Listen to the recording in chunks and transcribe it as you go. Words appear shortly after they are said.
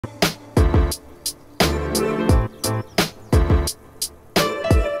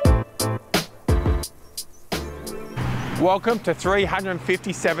Welcome to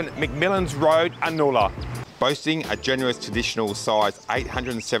 357 McMillans Road, Anula. Boasting a generous traditional size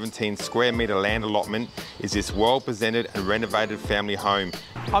 817 square metre land allotment is this well-presented and renovated family home.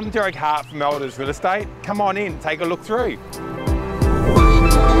 I'm Derek Hart from Elders Real Estate. Come on in, take a look through.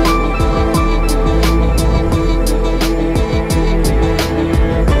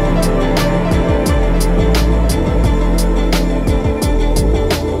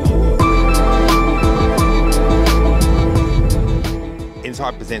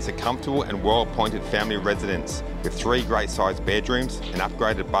 Inside presents a comfortable and well-appointed family residence with 3 great sized bedrooms, an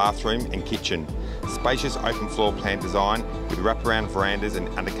upgraded bathroom and kitchen. Spacious open floor plan design with wraparound verandas and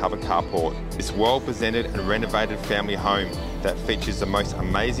undercover carport. This well-presented and renovated family home that features the most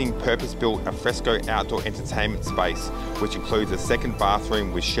amazing purpose-built alfresco outdoor entertainment space, which includes a second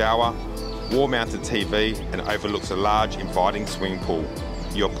bathroom with shower, wall-mounted TV and overlooks a large inviting swimming pool.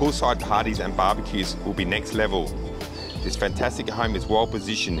 Your poolside parties and barbecues will be next level. This fantastic home is well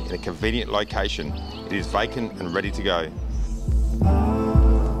positioned in a convenient location. It is vacant and ready to go.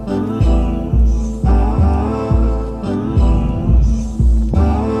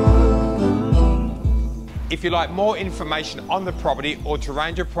 If you'd like more information on the property or to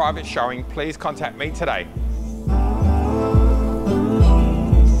arrange a private showing, please contact me today.